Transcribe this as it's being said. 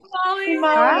Hey,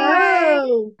 Molly. Hi.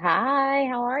 Hello. Hi,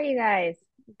 how are you guys?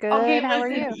 Okay, Good. How are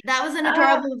listen. you? That was an Uh,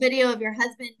 adorable video of your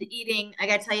husband eating. I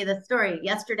gotta tell you the story.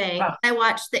 Yesterday, oh, I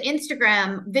watched the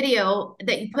Instagram video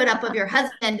that you put up of your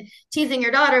husband teasing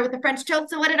your daughter with the French toast.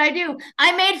 So what did I do?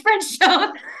 I made French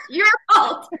toast. Your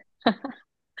fault.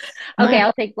 Okay,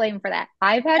 I'll take blame for that.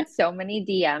 I've had so many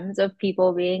DMs of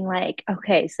people being like,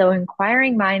 okay, so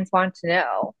inquiring minds want to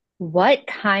know what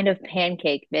kind of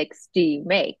pancake mix do you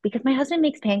make? Because my husband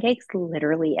makes pancakes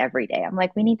literally every day. I'm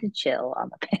like, we need to chill on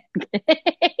the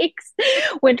pancakes.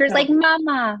 Winter's like, no.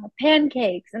 Mama,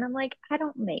 pancakes. And I'm like, I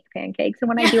don't make pancakes. And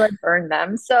when I Yeah. do, I burn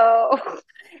them. So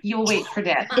You'll wait for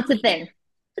that. it's a thing.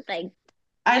 It's a thing.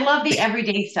 I love the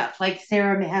everyday stuff. Like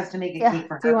Sarah has to make a Yeah. cake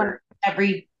for Do you want her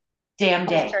every damn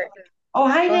to day. start? Oh,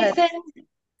 hi, Go ahead. Nixon.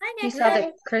 Hi, He saw the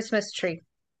Nixon. Christmas tree.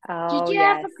 Oh, Did you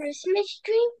have yes. a Christmas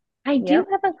tree? I do Yep.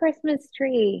 have a Christmas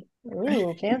tree.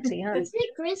 Ooh, fancy, huh? Is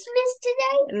it Christmas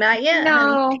today? Not yet,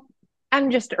 honey. No, I'm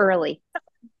just early.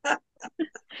 It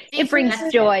She's brings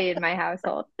festive. joy in my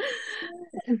household.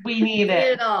 We need Need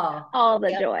it. it all. All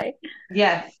the Yep. joy.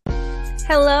 Yes.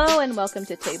 Hello and welcome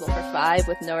to Table for Five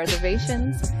with no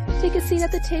reservations. Take a seat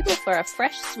at the table for a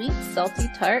fresh, sweet, salty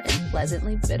tart, and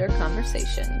pleasantly bitter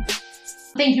conversation.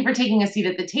 Thank you for taking a seat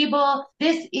at the table.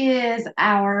 This is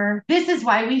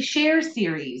Why We Share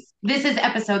series. This is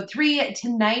episode 3.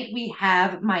 Tonight we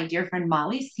have my dear friend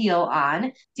Molly Seale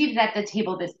on. Seated at the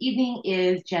table this evening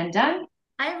is Jen Dunn,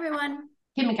 Hi, everyone.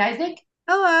 Kim McIsaac,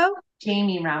 Hello.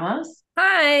 Jamie Ramos,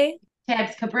 Hi.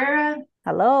 Tabs Cabrera,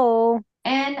 Hello.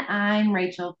 and I'm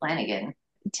Rachel Flanagan.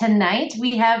 Tonight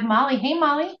we have Molly. Hey,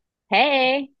 Molly.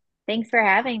 Hey, thanks for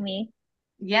having me.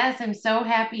 Yes, I'm so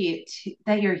happy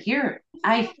that you're here.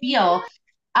 I feel,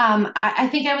 I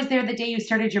think I was there the day you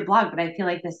started your blog, but I feel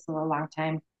like this is a long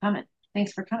time coming.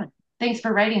 Thanks for coming. Thanks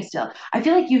for writing still. I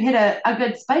feel like you hit a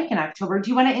good spike in October. Do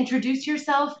you want to introduce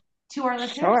yourself to our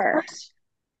listeners Sure, first?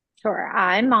 sure.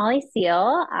 I'm Molly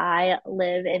Seale. I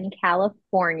live in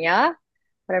California,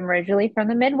 but I'm originally from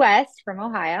the Midwest, from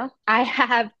Ohio. I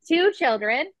have two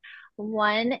children.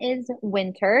 One is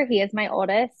Winter. He is my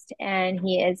oldest, and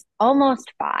he is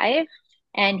almost 5,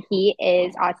 and he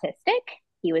is autistic.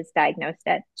 He was diagnosed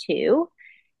at 2.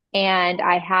 And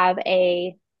I have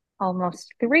a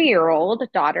almost 3-year-old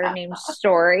daughter named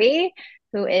Story,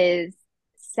 who is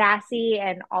sassy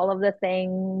and all of the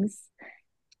things.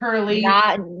 Curly.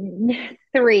 Not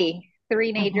three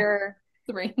major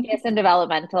Three. yes, and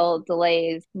developmental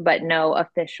delays, but no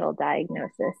official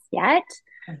diagnosis yet.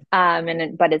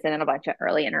 But is in a bunch of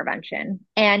early intervention.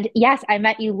 And yes, I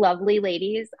met you lovely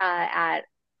ladies at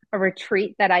a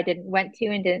retreat that I didn't went to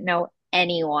and didn't know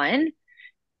anyone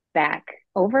back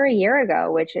over a year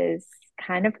ago, which is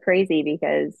kind of crazy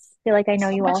because I feel like I know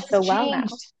So you much all has so well now.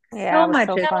 changed. Yeah, So it was much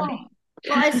so has fun. changed.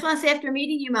 Well, I just want to say, after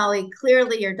meeting you, Molly,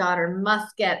 clearly your daughter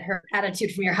must get her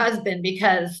attitude from your husband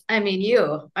because, I mean,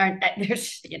 you aren't,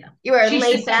 you are She's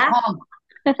laid just so back. calm.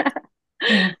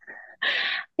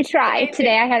 I tried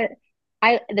today.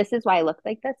 Amazing. This is why I look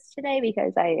like this today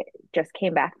because I just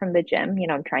came back from the gym.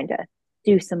 I'm trying to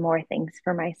do some more things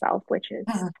for myself, which is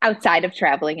outside of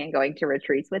traveling and going to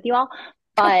retreats with you all.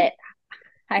 But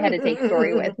I had to take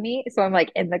Story with me. So I'm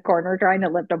like in the corner trying to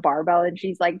lift a barbell and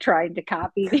she's like trying to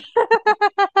copy me.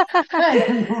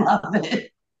 I love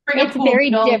it. Bring a It's pool very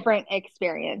noodle. different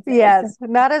experiences. Yes,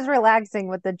 not as relaxing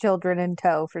with the children in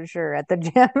tow for sure at the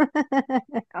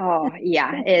gym. Oh,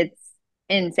 yeah, it's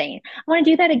insane. I want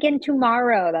to do that again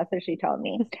tomorrow. That's what she told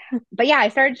me. But yeah, I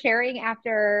started sharing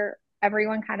after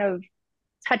everyone kind of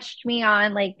touched me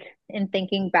on like in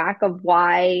thinking back of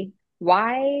why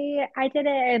I did it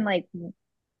and like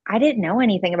I didn't know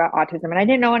anything about autism and I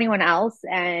didn't know anyone else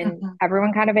and Mhm.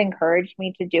 everyone kind of encouraged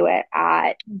me to do it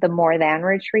at the More Than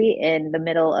retreat in the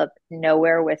middle of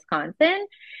nowhere, Wisconsin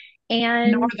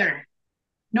and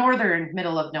Northern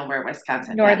middle of nowhere,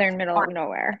 Wisconsin. Yeah. northern middle of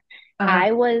nowhere. Uh-huh.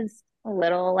 I was a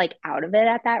little like out of it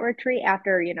at that retreat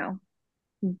after,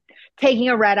 taking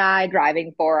a red eye,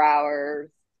 driving 4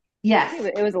 hours. Yes.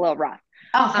 It was a little rough.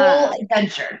 A whole Um,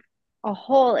 adventure. a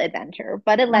whole adventure,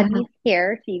 but it led Mhm. me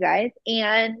here to you guys.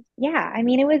 And yeah, I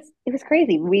mean, it was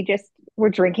crazy. We just were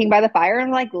drinking by the fire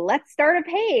and like, let's start a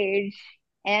page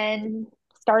and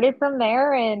started from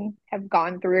there and have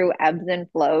gone through ebbs and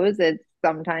flows. It's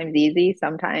sometimes easy,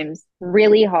 sometimes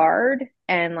really hard.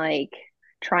 And like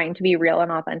trying to be real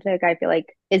and authentic, I feel like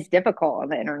is difficult on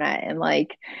the internet. And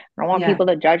like, I don't want Yeah. people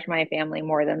to judge my family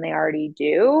more than they already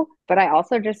do. But I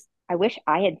also I wish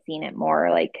I had seen it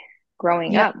more like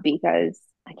growing Yep. up because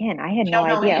again, I had You no don't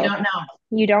know what you idea. don't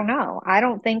know. You don't know. I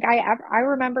don't think I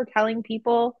remember telling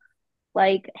people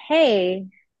like, "Hey,"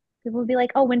 people would be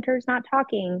like, "Oh, Winter's not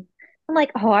talking." I'm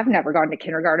like, oh, I've never gone to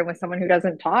kindergarten with someone who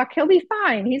doesn't talk. He'll be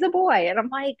fine. He's a boy. And I'm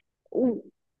like, "Ooh,"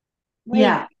 like,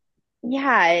 Yeah.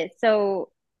 yeah. So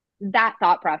that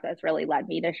thought process really led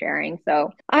me to sharing.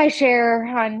 So I share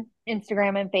on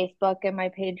Instagram and Facebook, and my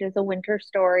page is a winter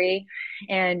story,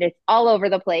 and it's all over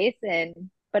the place.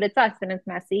 But it's us, and it's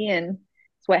messy, and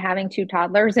it's what having two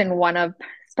toddlers and one of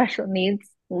special needs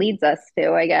leads us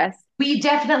to, I guess. We've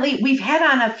had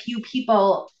on a few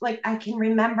people, like I can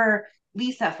remember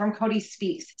Lisa from Cody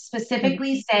Speaks Mhm.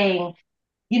 specifically saying,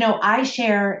 I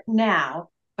share now,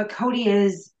 but Cody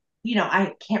is,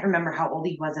 I can't remember how old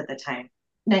he was at the time,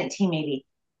 19 maybe.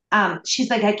 She's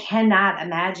like, I cannot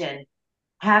imagine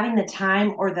having the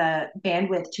time or the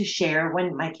bandwidth to share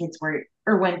when my kids were,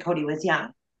 or when Cody was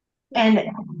young. Yeah.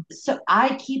 And so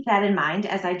I keep that in mind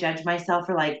as I judge myself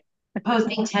for like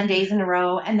posting 10 days in a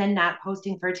row and then not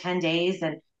posting for 10 days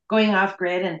and going off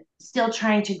grid and still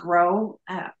trying to grow.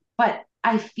 But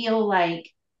I feel like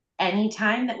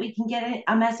anytime that we can get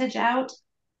a message out,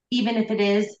 even if it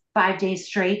is 5 days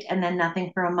straight and then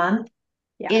nothing for a month,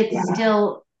 Yeah. it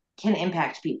still can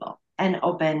impact people and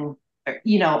open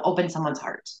someone's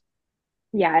heart.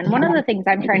 Yeah. And one of the things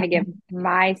I'm trying to give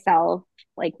myself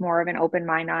like more of an open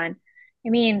mind on, I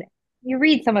mean, you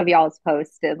read some of y'all's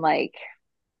posts and like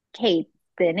Kate's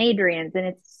and Adrian's, and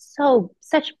it's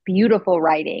such beautiful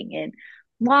writing and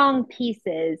long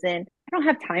pieces. And I don't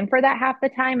have time for that half the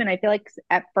time. And I feel like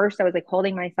at first I was like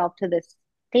holding myself to this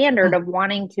standard of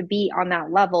wanting to be on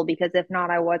that level because if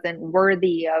not, I wasn't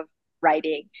worthy of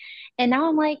writing. And now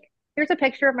I'm like, here's a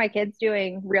picture of my kids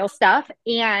doing real stuff.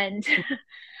 And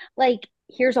like,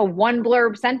 here's a one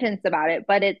blurb sentence about it,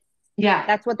 but Yeah.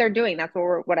 that's what they're doing. That's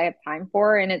what I have time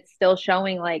for. And it's still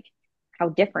showing like how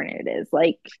different it is.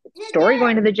 Like Story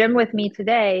going to the gym with me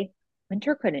today,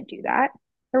 Winter couldn't do that.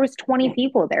 There was 20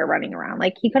 people there running around.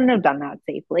 Like he couldn't have done that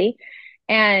safely.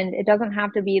 And it doesn't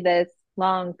have to be this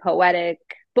long, poetic,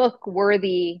 book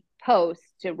worthy post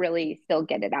to really still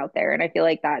get it out there. And I feel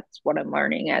like that's what I'm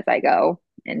learning as I go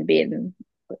and being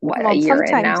a Well, year in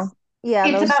sometimes, now. yeah,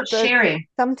 It's those about the sharing.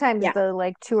 sometimes Yeah. the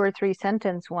like 2 or 3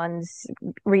 sentence ones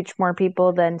reach more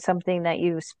people than something that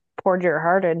you poured your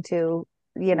heart into,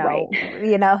 Right.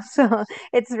 So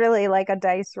it's really like a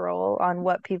dice roll on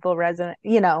what people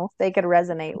they could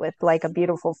resonate with like a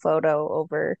beautiful photo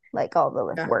over like all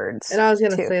the Yeah. words And I was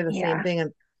gonna too. say the same Yeah. thing.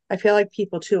 And I feel like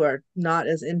people too are not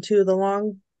as into the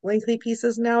long, lengthy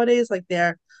pieces nowadays. Like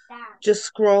they're just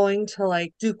scrolling to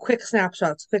like do quick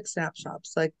snapshots, quick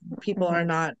snapshots. Like people are Mhm.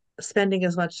 not spending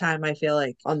as much time, I feel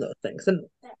like, on those things. And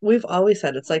we've always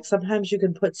said it's like sometimes you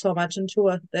can put so much into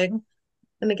a thing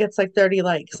and it gets like 30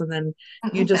 likes and then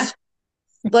you just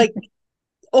like By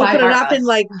open it far up in us.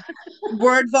 like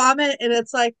word vomit and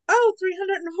it's like, oh,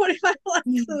 345 likes.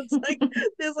 And it's like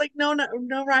there's like no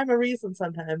rhyme or reason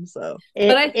sometimes. So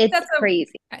But I think It's that's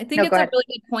crazy. I think No, go it's a ahead. really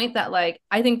good point that like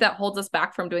I think that holds us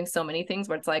back from doing so many things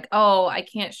where it's like, oh, I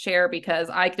can't share because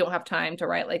I don't have time to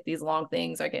write like these long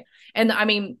things. Okay. And I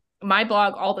mean, my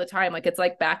blog all the time, like it's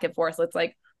like back and forth. So it's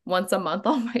like once a month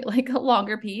I'll write like a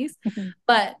longer piece.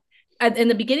 But in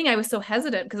the beginning I was so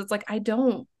hesitant because it's like I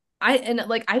don't even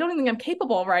think I'm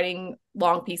capable of writing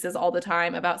long pieces all the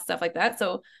time about stuff like that.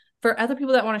 So for other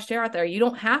people that want to share out there, you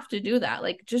don't have to do that.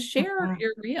 Like just share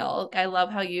your real. I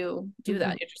love how you do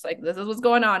that. You're just like, this is what's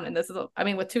going on. And I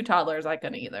mean, with two toddlers, I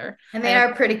couldn't either. And they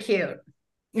are pretty cute.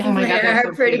 Oh my They God, they're are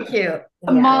so pretty cute. cute.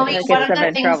 Yeah, Molly, that one gets of them the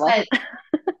in things trouble. that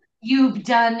you've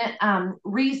done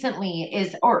recently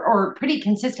is, or pretty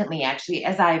consistently actually,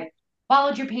 as I've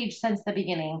followed your page since the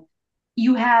beginning,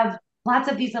 you have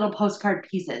lots of these little postcard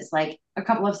pieces, like a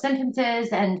couple of sentences,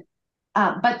 and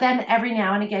but then every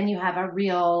now and again you have a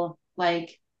real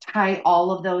like tie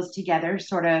all of those together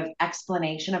sort of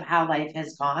explanation of how life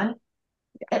has gone.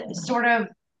 Sort of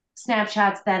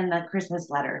snapshots than the Christmas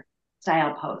letter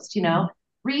style post,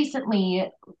 Recently,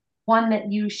 one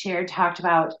that you shared talked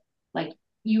about like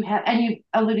you have, and you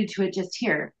alluded to it just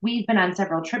here. We've been on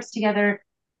several trips together.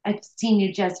 I've seen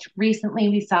you just recently.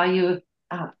 We saw you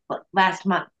last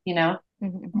month,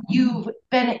 Mhm. You've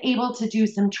been able to do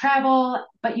some travel,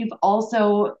 but you've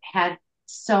also had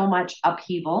so much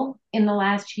upheaval in the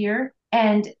last year.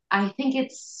 And I think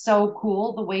it's so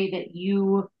cool the way that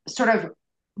you sort of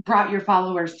brought your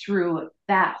followers through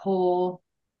that whole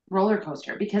roller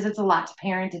coaster because it's a lot to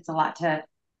parent, it's a lot to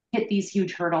hit these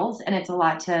huge hurdles, and it's a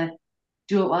lot to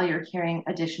do it while you're carrying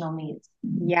additional needs.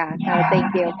 Yeah, no,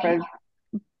 thank you for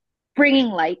bringing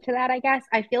light to that, I guess.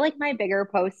 I feel like my bigger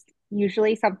post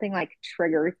usually something like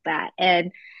triggers that.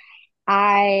 And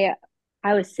I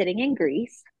I was sitting in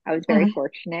Greece. I was very Mhm.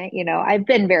 fortunate, I've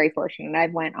been very fortunate.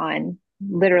 I've went on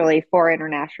literally 4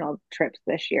 international trips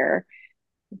this year.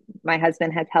 My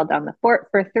husband has held down the fort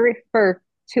for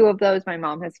two of those. My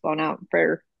mom has flown out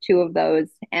for two of those.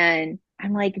 And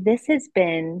I'm like, this is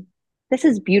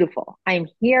beautiful. I'm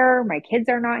here. My kids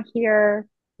are not here.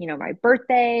 My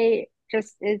birthday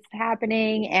just is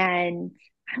happening. And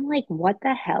I'm like, what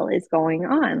the hell is going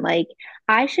on? Like,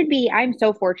 I'm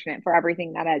so fortunate for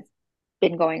everything that has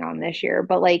been going on this year,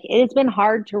 but like, it's been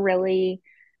hard to really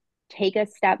take a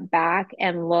step back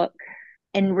and look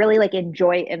and really like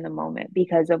enjoy it in the moment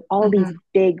because of all these Mhm.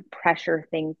 big pressure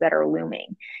things that are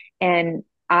looming. And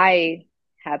I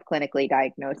have clinically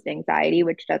diagnosed anxiety,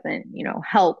 which doesn't,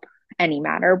 help any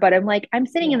matter. But I'm like, I'm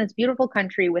sitting Yeah. in this beautiful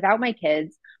country without my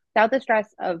kids, without the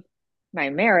stress of my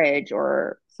marriage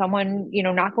or someone,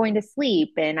 not going to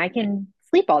sleep. And I can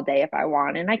sleep all day if I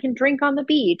want, and I can drink on the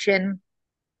beach. And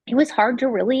it was hard to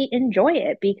really enjoy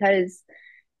it because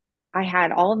I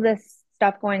had all of this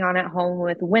stuff going on at home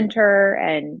with winter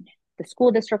and the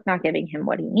school district not giving him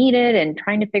what he needed and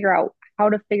trying to figure out how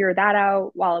to figure that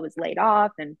out while I was laid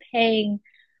off and paying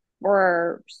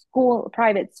for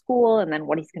private school, and then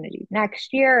what he's going to do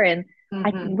next year. And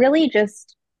I Mhm. really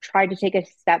just tried to take a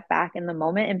step back in the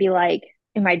moment and be like,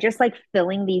 am I just like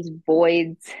filling these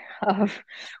voids of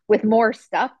with more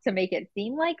stuff to make it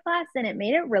seem like less? And it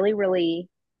made it really, really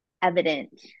evident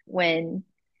when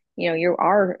you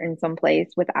are in some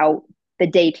place without the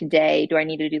day to day. Do I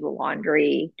need to do the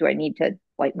laundry? Do I need to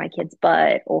wipe my kid's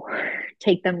butt or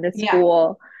take them to Yeah.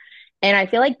 school? And I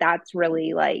feel like that's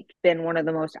really like been one of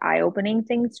the most eye-opening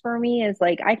things for me is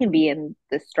like I can be in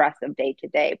the stress of day to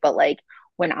day, but like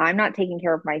when I'm not taking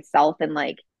care of myself and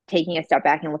like taking a step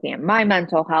back and looking at my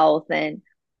mental health and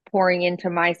pouring into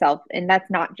myself, and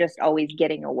that's not just always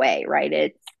getting away, right?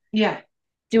 It's Yeah.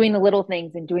 doing the little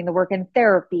things and doing the work in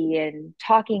therapy and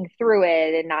talking through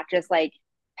it and not just like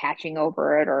patching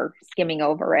over it or skimming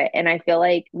over it. And I feel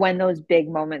like when those big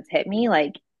moments hit me,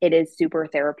 like it is super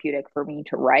therapeutic for me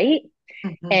to write,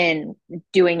 Mhm. and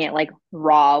doing it like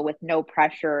raw with no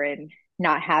pressure and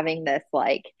not having this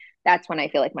like that's when I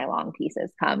feel like my long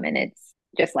pieces come, and it's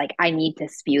just like I need to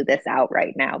spew this out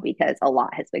right now because a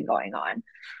lot has been going on.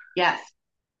 Yes.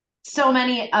 So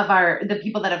many of the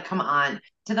people that have come on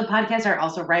to the podcast are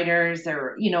also writers,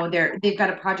 or they've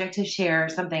got a project to share or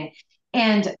something,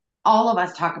 and all of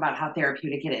us talk about how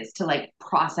therapeutic it is to like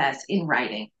process in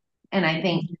writing. And I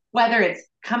think whether it's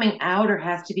coming out or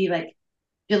has to be like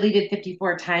deleted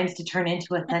 54 times to turn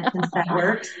into a sentence that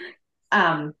works,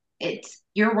 it's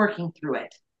you're working through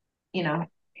it, you know.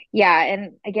 Yeah,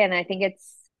 and again, I think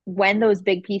it's when those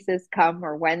big pieces come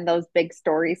or when those big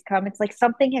stories come, it's like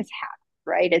something has happened,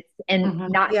 right? It's and Mhm.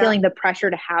 not Yeah. feeling the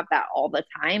pressure to have that all the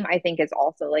time, I think is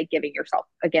also like giving yourself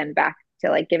again back to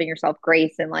like giving yourself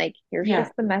grace and like here's Yeah.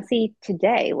 just the messy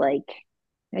today. Like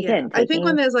Yeah. again, I think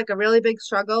when taking there's like a really big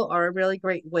struggle or a really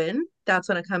great win, that's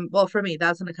when it comes, well, for me,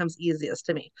 that's when it comes easiest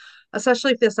to me.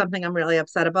 Especially if there's something I'm really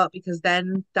upset about, because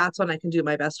then that's when I can do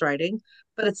my best writing.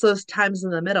 But it's those times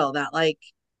in the middle that like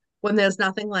when there's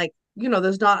nothing like,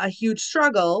 there's not a huge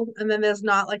struggle and then there's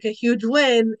not like a huge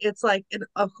win. It's like, and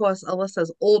of course,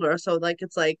 Alyssa's older. So like,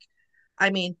 it's like, I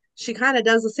mean, she kind of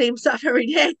does the same stuff every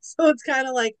day. So it's kind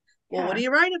of like, well, what yeah. do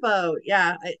you write about?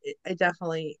 Yeah, I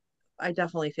definitely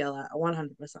feel that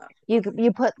 100%.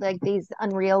 You put like these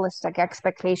unrealistic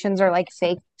expectations or like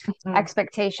fake Mhm.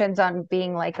 expectations on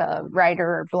being like a writer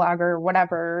or blogger or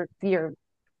whatever you're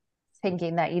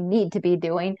thinking that you need to be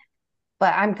doing.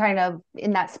 But I'm kind of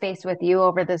in that space with you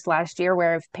over this last year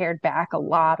where I've pared back a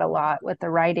lot with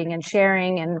the writing and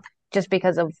sharing, and just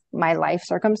because of my life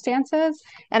circumstances.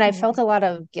 And I felt Mhm. a lot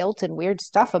of guilt and weird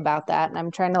stuff about that. And I'm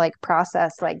trying to like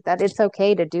process like that it's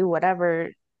okay to do whatever,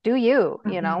 do you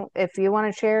Mhm. know, if you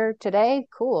want to share today,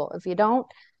 cool. If you don't,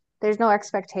 there's no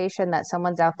expectation that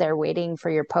someone's out there waiting for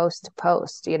your post to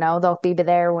post. They'll be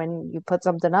there when you put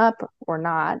something up or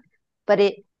not. But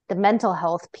the mental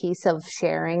health piece of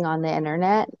sharing on the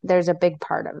internet, there's a big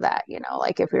part of that,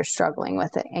 like if you're struggling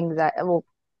with anxiety, well,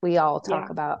 we all talk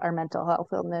Yeah. about our mental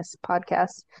health on this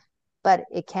podcast, but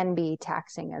it can be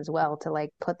taxing as well to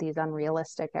like put these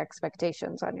unrealistic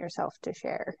expectations on yourself to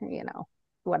share,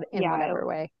 what in Yeah. whatever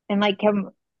way. And like Kim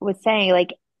was saying, like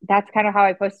that's kind of how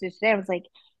I posted today. I was like,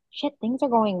 shit, things are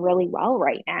going really well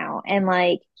right now. And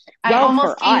like, I well,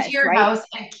 almost for came to us, your right? house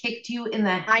and kicked you in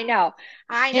the I know.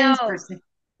 I shins know. for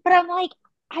But I'm like,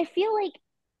 I feel like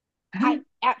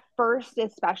at first,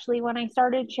 especially when I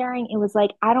started sharing, it was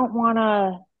like, I don't want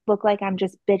to look like I'm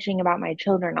just bitching about my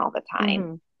children all the time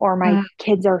Mm-hmm. or my Mhm.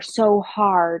 kids are so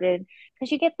hard. And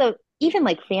because you get even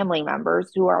like family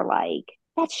members who are like,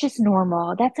 that's just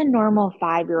normal. That's a normal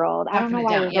 5-year-old. I don't Talking know it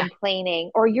why down. you're Yeah.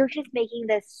 complaining, or you're just making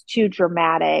this too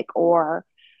dramatic, or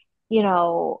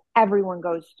everyone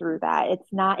goes through that.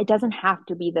 It doesn't have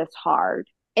to be this hard.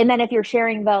 And then if you're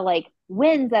sharing the like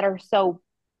wins that are so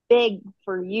big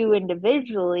for you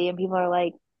individually, and people are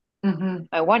like, Mm-hmm.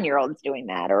 my 1 year old's doing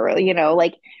that, or,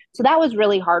 like, so that was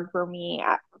really hard for me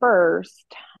at first.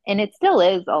 And it still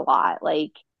is a lot.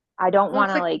 Like, I don't Well, want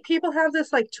it's to, like like, people have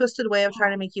this like twisted way of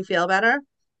trying to make you feel better.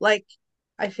 Like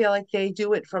I feel like they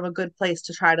do it from a good place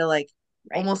to try to like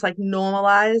right. almost like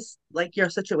normalize like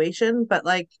your situation, but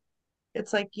like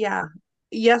it's like, yeah,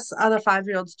 yes, other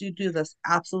 5-year-olds do this.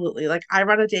 Absolutely. Like I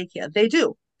run a daycare. They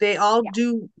do. They all Yeah.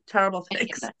 do terrible I get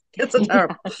things. that. It's a Yeah.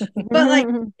 terrible. But like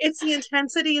it's the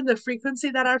intensity and the frequency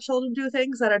that our children do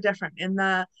things that are different. And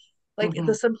the like Mm-hmm.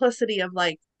 the simplicity of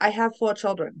like I have 4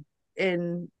 children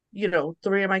and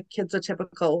 3 of my kids are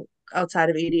typical outside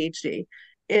of ADHD.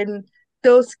 And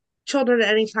those children at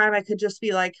any time I could just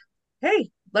be like, hey,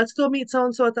 let's go meet so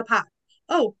and so at the park.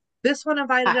 Oh, this one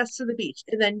invited us to the beach.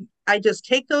 And then I just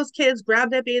take those kids,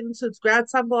 grab their bathing suits, grab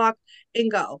sunblock,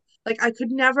 and go. Like I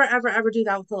could never, ever, ever do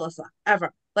that with Alyssa,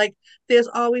 ever. Like there's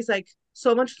always like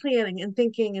so much planning and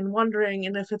thinking and wondering.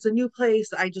 And if it's a new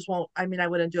place, I just won't. I mean, I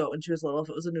wouldn't do it when she was little if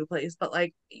it was a new place, but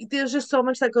like there's just so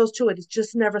much that goes to it. It's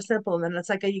just never simple. And then it's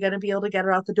like, are you going to be able to get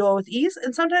her out the door with ease?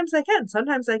 And sometimes I can.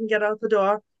 Sometimes I can get her out the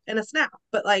door in a snap.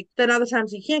 But like then other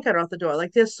times you can't get her out the door.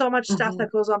 Like there's so much stuff Mm-hmm.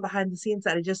 that goes on behind the scenes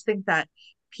that I just think that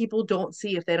people don't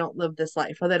see if they don't live this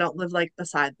life or they don't live like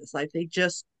beside this life. They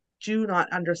just do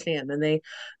not understand. And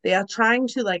they are trying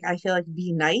to like, I feel like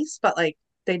be nice, but like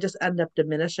they just end up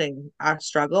diminishing our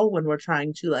struggle when we're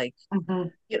trying to like, Mm-hmm.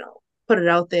 put it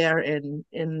out there. And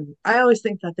I always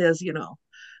think that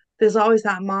there's always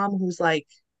that mom who's like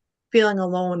feeling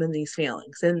alone in these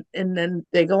feelings. And then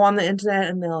they go on the internet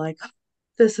and they're like,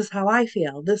 this is how I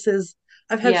feel.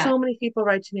 I've had Yeah. so many people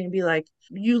write to me and be like,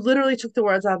 you literally took the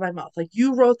words out of my mouth. Like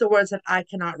you wrote the words that I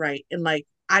cannot write. And like,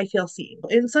 I feel seen.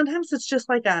 And sometimes it's just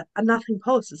like a nothing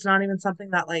post. It's not even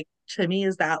something that like to me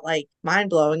is that like mind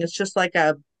blowing. It's just like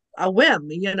a whim.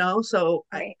 So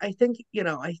Right. I think,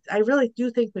 I really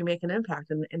do think we make an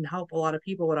impact and help a lot of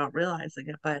people without realizing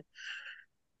it. But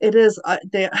it is, I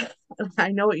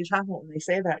know what you're talking about when they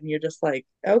say that. And you're just like,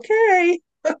 okay.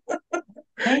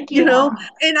 Thank you you. know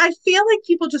and I feel like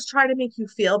people just try to make you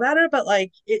feel better, but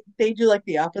like they do like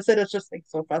the opposite. It's just like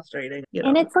so frustrating.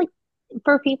 And it's like,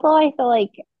 for people, I feel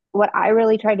like what I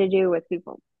really try to do with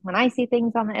people when I see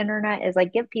things on the internet is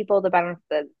like give people the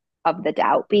benefit of the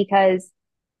doubt, because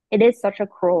it is such a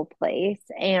cruel place.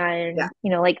 Yeah. And,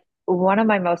 like, one of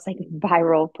my most like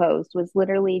viral posts was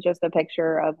literally just a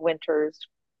picture of Winter's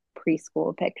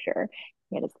preschool picture.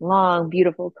 He had his long,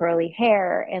 beautiful curly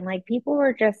hair, and like people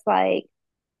were just like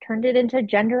turned it into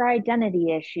gender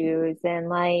identity issues and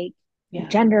like Yeah.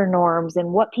 gender norms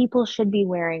and what people should be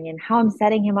wearing and how I'm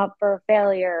setting him up for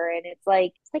failure. And it's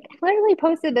like I literally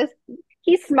posted this.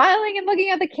 He's smiling and looking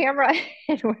at the camera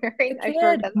and The wearing a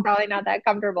shirt kid. that's probably not that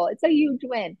comfortable. It's a huge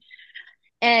win.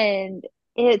 And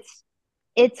it's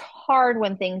hard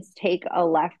when things take a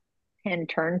left hand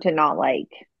turn to not like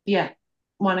Yeah.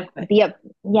 Want to quit. be up,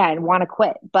 yeah, and want to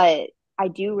quit. But I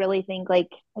do really think, like,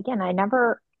 again, I didn't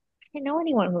know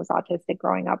anyone who was autistic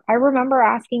growing up. When I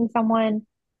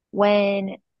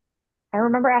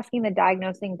remember asking the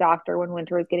diagnosing doctor when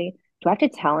Winter was getting, do I have to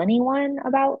tell anyone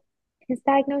about his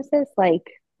diagnosis? Like,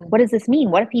 what does this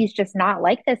mean? What if he's just not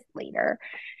like this later?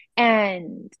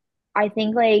 And I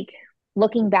think, like,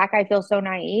 looking back, I feel so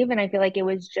naive. And I feel like I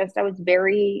was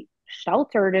very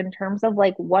sheltered in terms of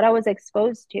like what I was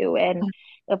exposed to. And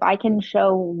if I can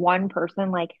show one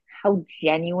person like how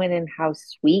genuine and how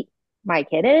sweet my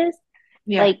kid is,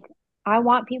 Yeah. like, I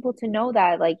want people to know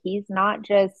that like he's not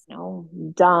just,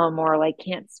 dumb or like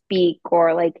can't speak,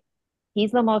 or like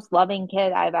he's the most loving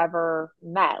kid I've ever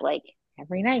met. Like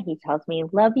every night he tells me,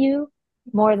 love you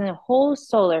more than the whole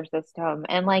solar system.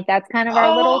 And like that's kind of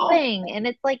our little Oh. thing. And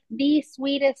it's like the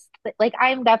sweetest, like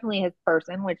I'm definitely his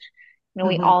person, which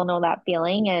we Mm-hmm. all know that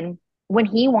feeling. And when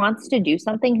he wants to do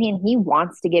something and he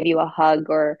wants to give you a hug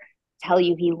or tell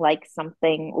you he likes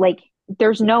something, like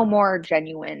there's no more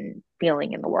genuine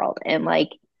feeling in the world. And like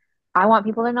I want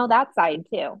people to know that side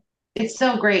too. It's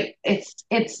so great.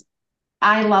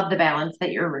 I love the balance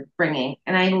that you're bringing,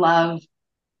 and I love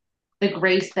the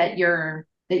grace that you're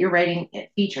writing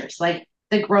features, like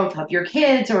the growth of your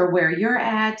kids or where you're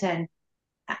at, and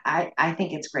I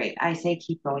think it's great. I say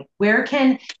keep going. Where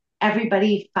can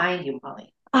everybody find you,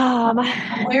 Molly? Um,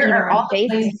 Where are on all the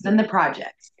places and the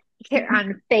projects? Here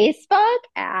on Facebook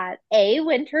at A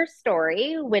Winter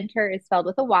Story. Winter is spelled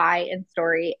with a Y and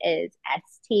story is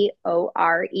STOREY,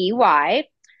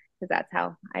 because that's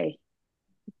how I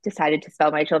decided to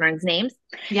spell my children's names.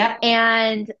 Yep.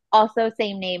 And also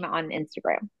same name on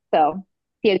Instagram. So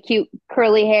see a cute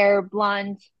curly hair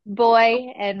blonde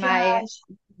boy and my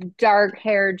dark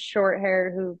haired short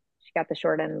hair who she got the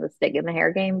short end of the stick in the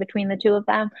hair game between the two of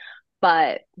them.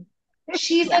 But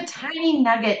she's a tiny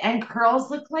nugget, and curls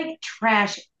look like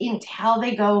trash until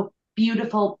they go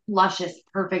beautiful, luscious,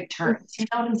 perfect turns. You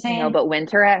know what I'm saying? No, but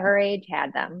Winter at her age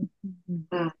had them.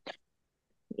 Mm.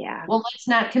 Yeah. Well, let's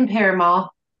not compare,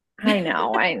 Mal. I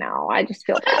know. I just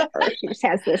feel bad for her. She just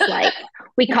has this like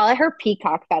we call it her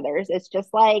peacock feathers. It's just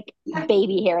like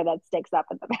baby hair that sticks up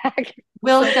in the back.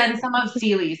 We'll send some of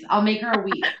Seale's. I'll make her a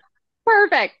weave.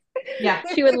 Perfect. Yeah.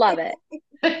 She would love it.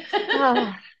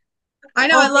 Oh. I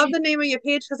know. I love the name of your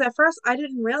page because at first I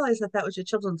didn't realize that was your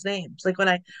children's names. Like when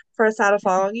I first started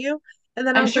following you, and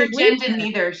then I I'm was sure like, Jen wait a didn't minute.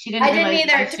 either. She didn't I didn't realize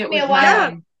either. that It took shit me a was while. Yeah.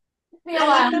 mine.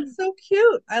 I'm like, that's so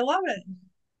cute. I love it.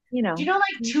 You know. Do you know,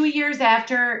 like 2 years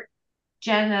after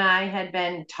Jen and I had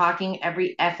been talking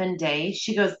every effing day,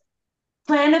 she goes,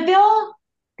 Planaville?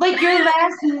 Like your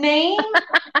last name?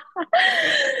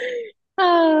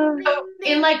 Oh. So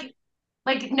in like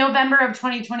November of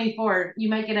 2024, you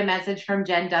might get a message from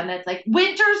Jen Dunn that's like,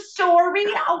 Winter Story,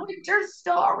 a Winter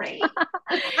Story.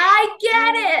 I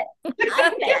get it.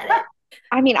 I get it.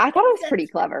 I mean, I thought it was pretty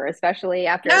clever, especially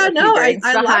after Yeah, a few no, drinks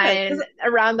I love it, 'cause-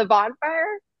 around the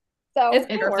bonfire. So It's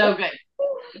It's it so worked. good.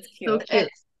 It's So cute. cute.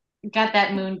 It's got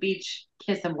that Moon Beach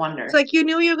kiss of wonder. It's like you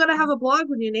knew you were gonna have a blog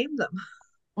when you named them.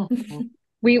 Mhm.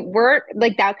 We were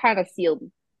like that kind of sealed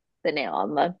the nail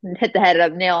on the hit the head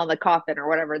of nail on the coffin or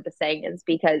whatever the saying is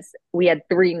because we had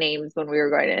 3 names when we were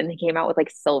going and they came out with like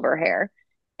silver hair.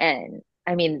 And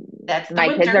I mean, That's the my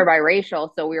kids winter. are biracial,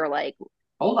 so we were like,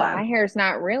 Hold my on. hair's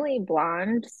not really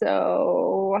blonde,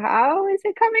 so how is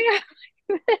it coming out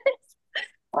like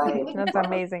this? That's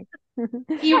amazing.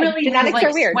 He really has Genetics like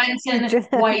are weird. Swenson Genetics,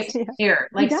 white yeah. hair,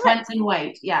 He like does. Swenson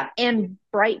white. Yeah. And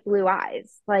bright blue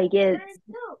eyes. Like it's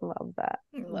Love that.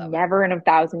 Love it. never in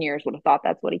 1,000 years would have thought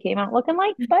that's what he came out looking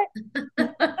like, but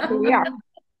here we are.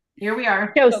 Here we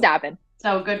are. Show stopping.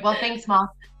 So good. Well, thanks, Mom.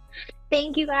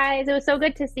 Thank you guys. It was so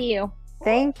good to see you.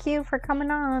 Thank you for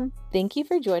coming on. Thank you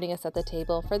for joining us at the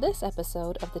table for this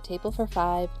episode of the Table for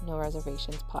Five No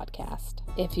Reservations podcast.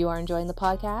 If you are enjoying the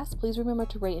podcast, please remember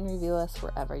to rate and review us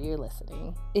wherever you're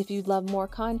listening. If you'd love more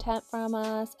content from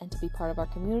us and to be part of our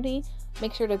community,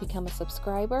 make sure to become a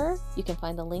subscriber. You can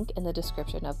find the link in the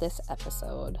description of this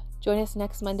episode. Join us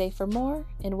next Monday for more,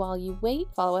 and while you wait,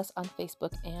 follow us on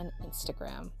Facebook and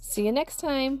Instagram. See you next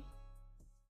time.